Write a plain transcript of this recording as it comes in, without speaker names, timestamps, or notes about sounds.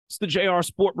It's the JR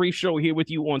Sport Brief Show here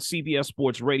with you on CBS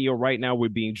Sports Radio. Right now, we're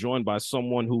being joined by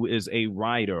someone who is a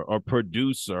writer, a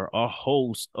producer, a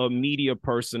host, a media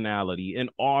personality, an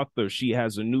author. She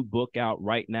has a new book out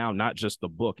right now, not just a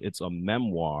book, it's a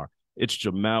memoir. It's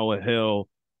Jemele Hill.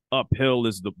 Uphill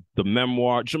is the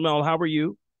memoir. Jemele, how are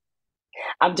you?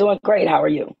 I'm doing great. How are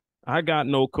you? I got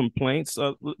no complaints.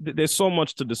 There's so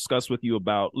much to discuss with you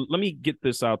about. Let me get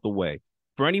this out the way.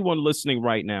 For anyone listening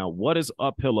right now, what is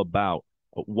Uphill about?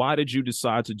 Why did you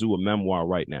decide to do a memoir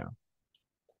right now?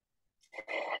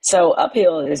 So,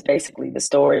 Uphill is basically the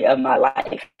story of my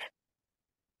life.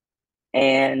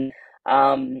 And,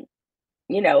 um,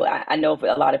 I know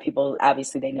a lot of people,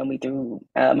 obviously, they know me through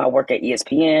my work at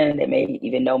ESPN. They may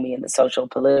even know me in the social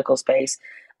political space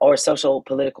or social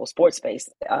political sports space,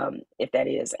 if that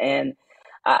is. And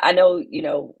I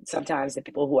know, sometimes the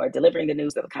people who are delivering the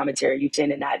news or the commentary, you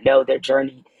tend to not know their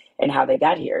journey and how they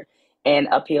got here. And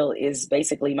Uphill is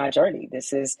basically my journey.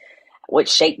 This is what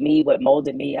shaped me, what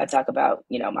molded me. I talk about,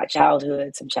 my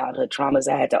childhood, some childhood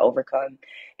traumas I had to overcome,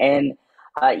 and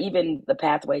even the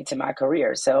pathway to my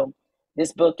career. So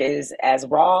this book is as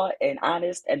raw and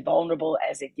honest and vulnerable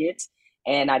as it gets.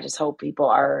 And I just hope people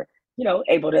are,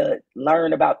 able to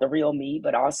learn about the real me,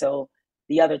 but also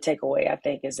the other takeaway I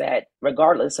think is that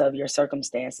regardless of your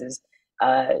circumstances,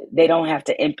 they don't have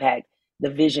to impact the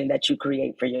vision that you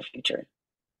create for your future.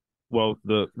 Well,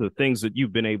 the things that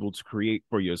you've been able to create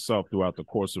for yourself throughout the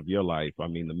course of your life. I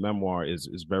mean, the memoir is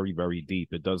very, very deep.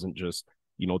 It doesn't just,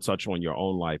 touch on your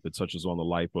own life. It touches on the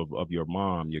life of your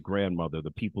mom, your grandmother, the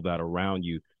people that are around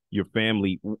you, your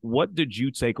family. What did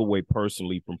you take away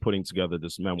personally from putting together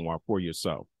this memoir for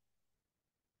yourself?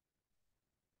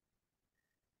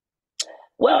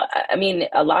 Well, I mean,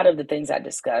 a lot of the things I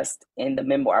discussed in the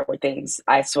memoir were things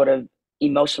I sort of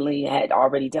emotionally had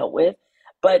already dealt with,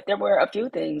 but there were a few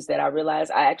things that I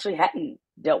realized I actually hadn't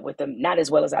dealt with them not as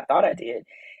well as I thought I did.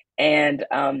 And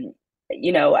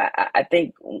I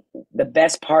think the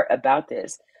best part about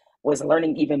this was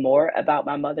learning even more about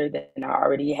my mother than I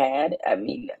already had. I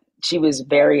mean, she was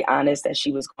very honest as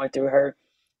she was going through her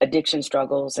addiction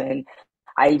struggles, and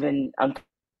I even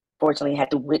fortunately had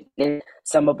to witness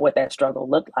some of what that struggle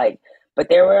looked like. But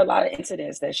there were a lot of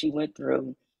incidents that she went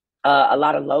through, a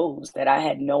lot of lows that I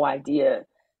had no idea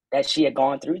that she had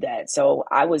gone through that. So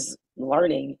I was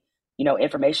learning,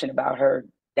 information about her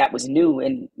that was new,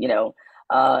 and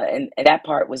and that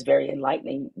part was very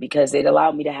enlightening because it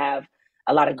allowed me to have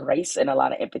a lot of grace and a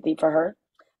lot of empathy for her.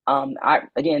 I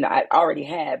already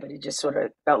had, but it just sort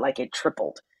of felt like it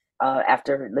tripled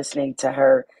after listening to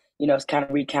her, kind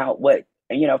of recount what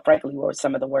frankly, were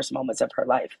some of the worst moments of her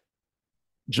life.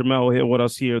 Jemele here with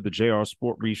us here, the JR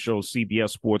Sport Brief Show,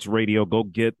 CBS Sports Radio. Go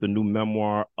get the new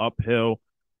memoir, Uphill.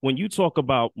 When you talk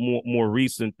about more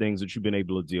recent things that you've been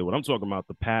able to deal with, I'm talking about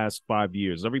the past 5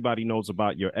 years. Everybody knows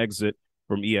about your exit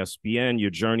from ESPN, your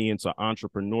journey into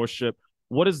entrepreneurship.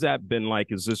 What has that been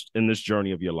like? Is this in this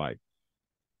journey of your life?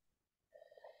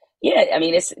 Yeah, I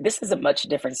mean, this is a much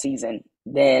different season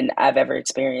than I've ever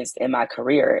experienced in my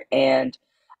career, and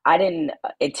I didn't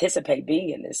anticipate being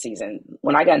in this season.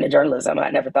 When I got into journalism, I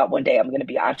never thought one day I'm going to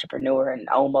be an entrepreneur and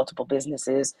own multiple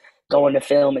businesses, go into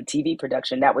film and TV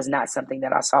production. That was not something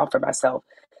that I saw for myself.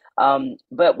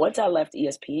 But once I left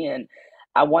ESPN,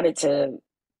 I wanted to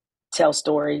tell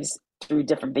stories through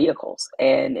different vehicles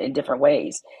and in different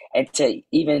ways, and to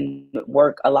even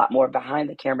work a lot more behind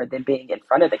the camera than being in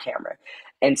front of the camera.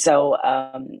 And so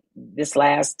this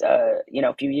last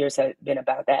few years have been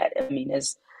about that. I mean,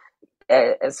 as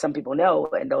some people know,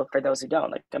 and for those who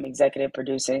don't, like I'm executive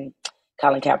producing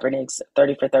Colin Kaepernick's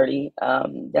 30 for 30.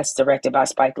 That's directed by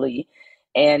Spike Lee.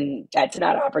 And that's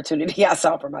not an opportunity I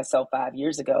saw for myself 5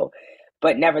 years ago.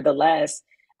 But nevertheless,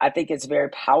 I think it's very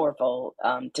powerful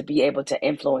to be able to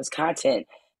influence content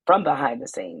from behind the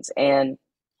scenes. And,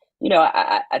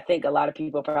 I think a lot of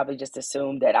people probably just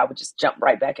assume that I would just jump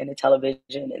right back into television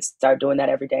and start doing that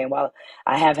every day. And while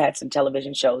I have had some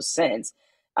television shows since,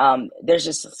 there's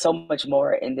just so much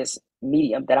more in this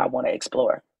medium that I want to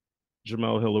explore.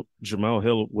 Jemele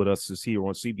Hill with us is here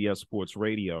on CBS Sports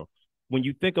Radio. When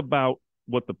you think about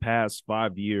what the past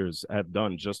 5 years have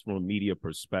done just from a media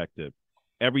perspective,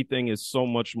 everything is so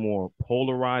much more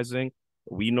polarizing.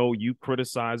 We know you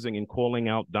criticizing and calling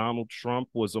out Donald Trump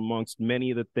was amongst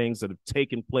many of the things that have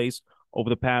taken place over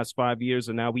the past 5 years.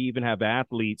 And now we even have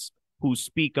athletes who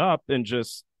speak up and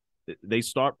just they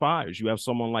start fires. You have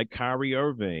someone like Kyrie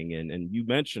Irving, and you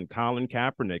mentioned Colin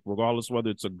Kaepernick, regardless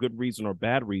whether it's a good reason or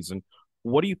bad reason.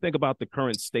 What do you think about the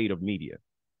current state of media?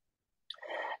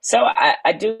 So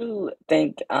I do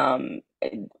think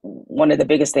one of the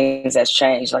biggest things that's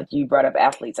changed, like you brought up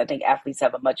athletes, I think athletes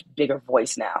have a much bigger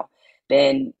voice now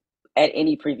than at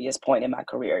any previous point in my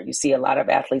career. You see a lot of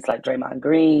athletes like Draymond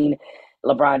Green,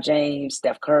 LeBron James,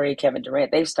 Steph Curry, Kevin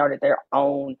Durant, they've started their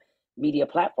own media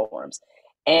platforms.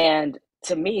 And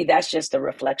to me, that's just a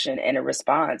reflection and a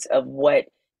response of what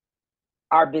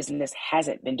our business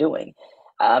hasn't been doing.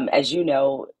 As you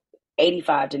know,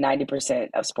 85 to 90%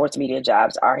 of sports media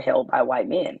jobs are held by white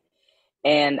men.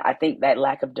 And I think that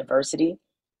lack of diversity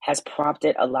has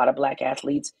prompted a lot of Black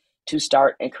athletes to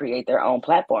start and create their own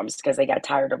platforms because they got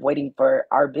tired of waiting for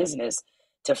our business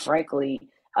to, frankly,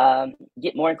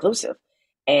 get more inclusive.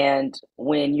 And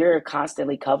when you're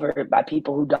constantly covered by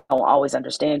people who don't always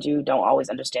understand you, don't always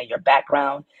understand your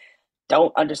background,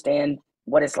 don't understand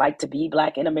what it's like to be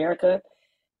Black in America,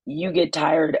 you get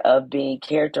tired of being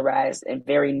characterized in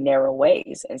very narrow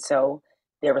ways. And so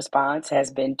their response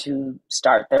has been to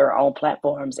start their own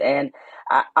platforms. And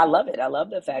I love it. I love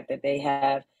the fact that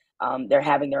they're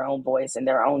having their own voice and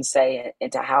their own say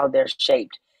into how they're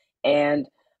shaped. And,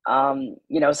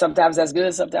 sometimes that's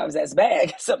good, sometimes that's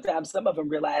bad. Sometimes some of them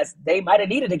realize they might have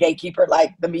needed a gatekeeper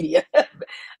like the media.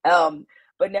 um,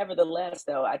 but nevertheless,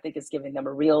 though, I think it's giving them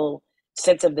a real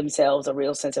sense of themselves, a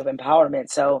real sense of empowerment.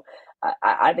 So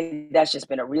I think that's just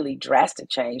been a really drastic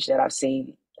change that I've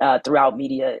seen throughout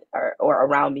media or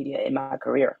around media in my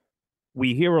career.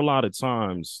 We hear a lot of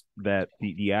times that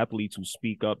the athletes who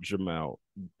speak up, Jamel,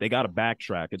 they got to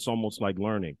backtrack. It's almost like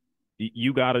learning.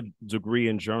 You got a degree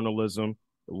in journalism.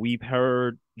 We've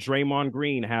heard Draymond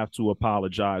Green have to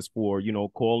apologize for,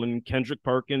 calling Kendrick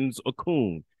Perkins a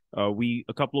coon. We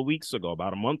a couple of weeks ago,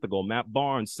 about a month ago, Matt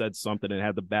Barnes said something and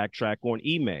had to backtrack on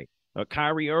Ime.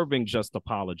 Kyrie Irving just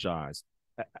apologized.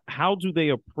 How do they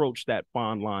approach that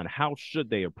fine line? How should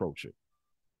they approach it?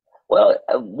 Well,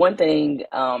 one thing,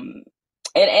 and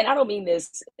I don't mean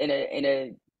this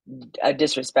in a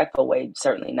disrespectful way.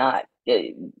 Certainly not.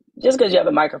 Just because you have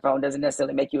a microphone doesn't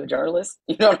necessarily make you a journalist.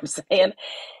 You know what I'm saying?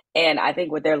 And I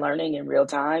think what they're learning in real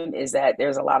time is that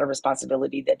there's a lot of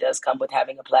responsibility that does come with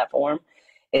having a platform.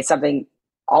 It's something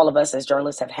all of us as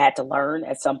journalists have had to learn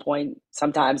at some point,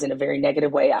 sometimes in a very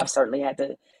negative way. I've certainly had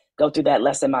to go through that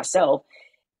lesson myself.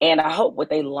 And I hope what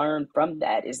they learn from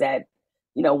that is that,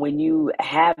 when you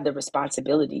have the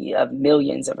responsibility of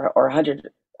millions of or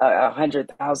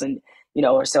 100,000,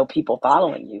 or so people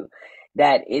following you,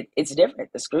 that it's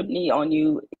different. The scrutiny on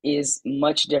you is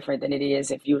much different than it is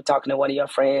if you were talking to one of your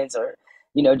friends or,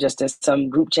 just in some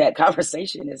group chat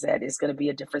conversation. Is that it's going to be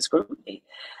a different scrutiny.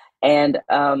 And,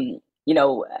 you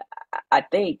know, I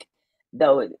think,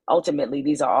 though, ultimately,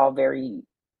 these are all very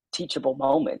teachable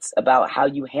moments about how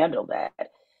you handle that.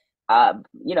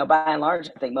 By and large,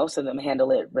 I think most of them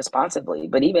handle it responsibly.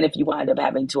 But even if you wind up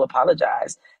having to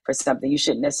apologize for something, you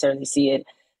shouldn't necessarily see it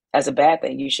as a bad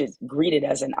thing. You should greet it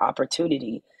as an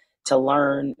opportunity to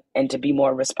learn and to be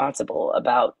more responsible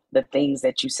about the things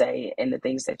that you say and the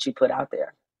things that you put out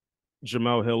there.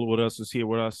 Jamel Hill with us is here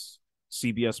with us.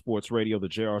 CBS Sports Radio, the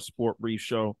JR Sport Brief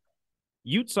Show.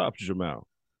 You tough, Jamel.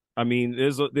 I mean,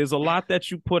 there's a lot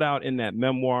that you put out in that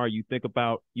memoir. You think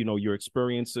about, your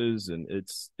experiences, and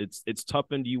it's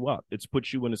toughened you up. It's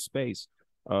put you in a space.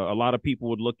 A lot of people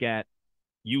would look at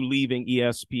you leaving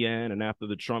ESPN and after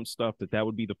the Trump stuff that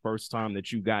would be the first time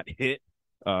that you got hit.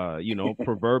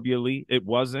 Proverbially, it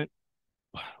wasn't.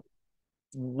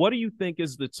 What do you think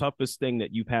is the toughest thing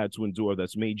that you've had to endure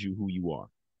that's made you who you are?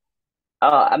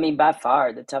 I mean, by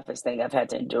far, the toughest thing I've had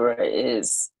to endure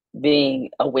is being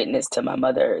a witness to my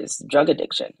mother's drug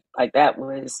addiction. Like that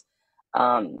was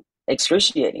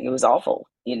excruciating. It was awful,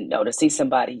 to see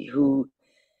somebody who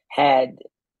had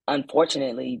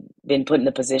unfortunately been put in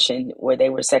a position where they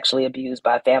were sexually abused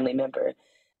by a family member,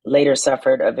 later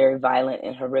suffered a very violent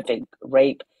and horrific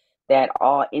rape that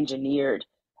all engineered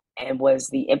and was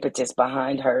the impetus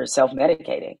behind her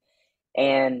self-medicating.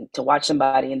 And to watch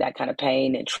somebody in that kind of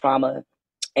pain and trauma,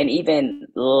 and even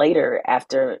later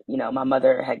after, my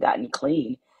mother had gotten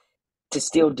clean, to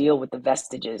still deal with the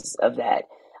vestiges of that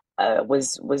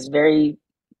was very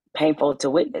painful to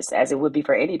witness, as it would be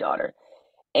for any daughter.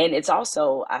 And it's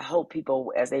also, I hope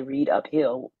people, as they read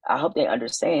Uphill, I hope they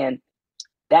understand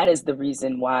that is the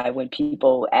reason why when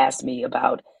people ask me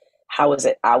about how is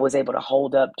it I was able to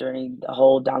hold up during the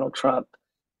whole Donald Trump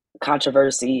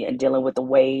controversy and dealing with the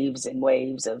waves and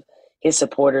waves of his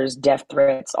supporters, death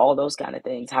threats, all those kind of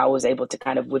things, how I was able to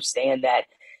kind of withstand that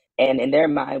and in their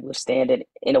mind withstand it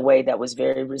in a way that was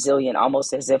very resilient,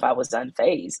 almost as if I was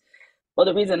unfazed. Well,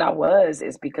 the reason I was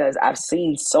is because I've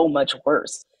seen so much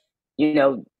worse. You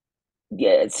know,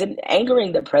 yeah,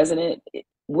 angering the president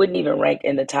wouldn't even rank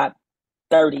in the top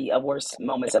 30 of worst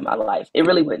moments of my life. It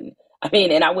really wouldn't. I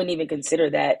mean, and I wouldn't even consider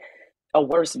that a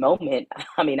worst moment.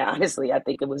 I mean, honestly, I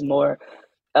think it was more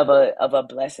of a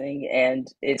blessing, and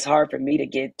it's hard for me to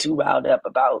get too riled up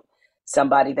about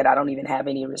somebody that I don't even have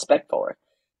any respect for.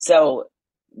 So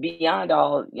beyond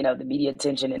all, the media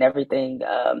attention and everything,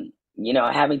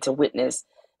 having to witness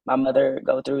my mother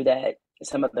go through that,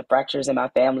 some of the fractures in my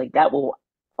family, that will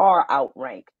far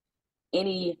outrank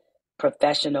any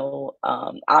professional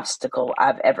obstacle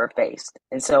I've ever faced.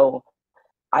 And so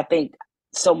I think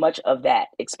so much of that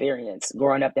experience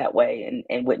growing up that way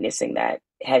and witnessing that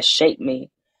has shaped me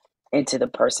into the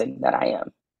person that I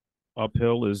am.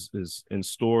 Uphill is in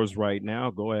stores right now.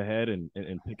 Go ahead and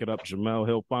pick it up. Jemele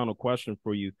Hill, final question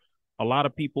for you. A lot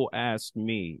of people ask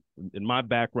me, in my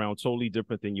background, totally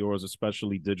different than yours,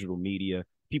 especially digital media.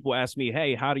 People ask me,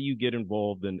 hey, how do you get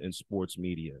involved in sports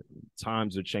media?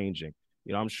 Times are changing.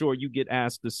 I'm sure you get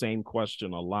asked the same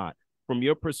question a lot. From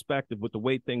your perspective, with the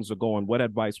way things are going, what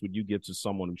advice would you give to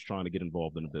someone who's trying to get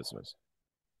involved in the business?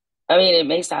 I mean, it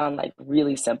may sound like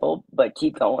really simple, but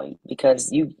keep going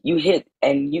because you hit,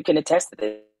 and you can attest to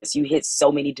this, you hit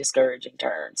so many discouraging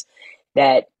turns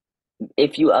that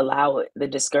if you allow the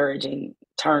discouraging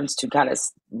turns to kind of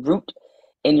root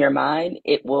in your mind,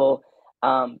 it will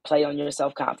play on your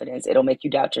self confidence. It'll make you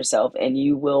doubt yourself, and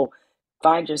you will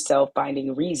find yourself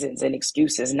finding reasons and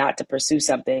excuses not to pursue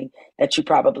something that you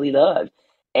probably love.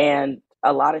 And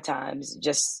a lot of times,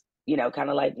 just, kind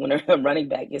of like when a running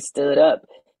back gets stood up,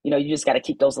 you just got to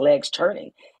keep those legs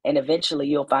turning, and eventually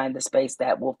you'll find the space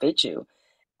that will fit you.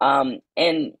 And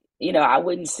I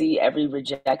wouldn't see every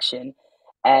rejection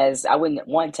as, I wouldn't,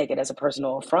 one, take it as a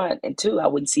personal affront, and two, I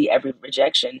wouldn't see every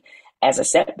rejection as a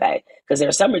setback, because there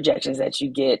are some rejections that you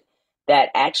get that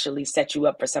actually set you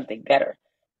up for something better,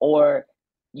 or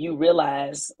you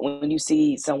realize when you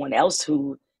see someone else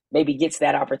who maybe gets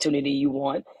that opportunity you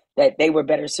want, that they were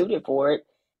better suited for it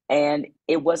and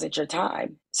it wasn't your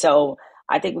time. So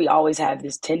I think we always have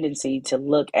this tendency to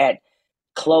look at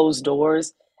closed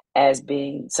doors as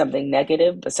being something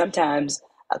negative, but sometimes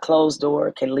a closed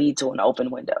door can lead to an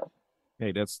open window.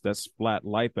 Hey, that's flat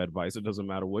life advice. It doesn't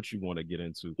matter what you want to get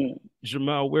into. Mm.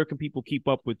 Jemele, where can people keep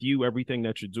up with you, everything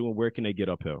that you're doing? Where can they get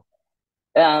Uphill?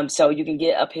 So you can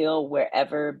get Uphill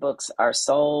wherever books are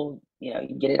sold. You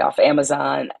can get it off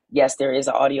Amazon. Yes, there is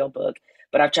an audio book,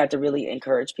 but I've tried to really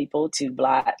encourage people to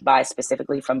buy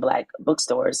specifically from Black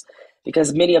bookstores,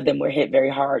 because many of them were hit very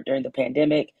hard during the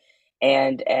pandemic.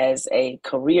 And as a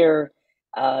career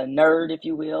nerd, if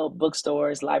you will,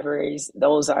 bookstores, libraries,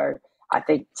 those are, I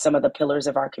think, some of the pillars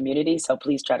of our community. So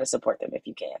please try to support them if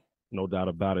you can. No doubt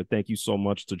about it. Thank you so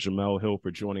much to Jemele Hill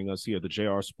for joining us here, the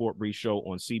JR Sport Brief Show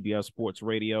on CBS Sports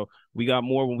Radio. We got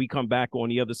more when we come back on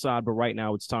the other side, but right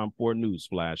now it's time for a news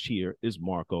flash. Here is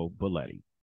Marco Belletti.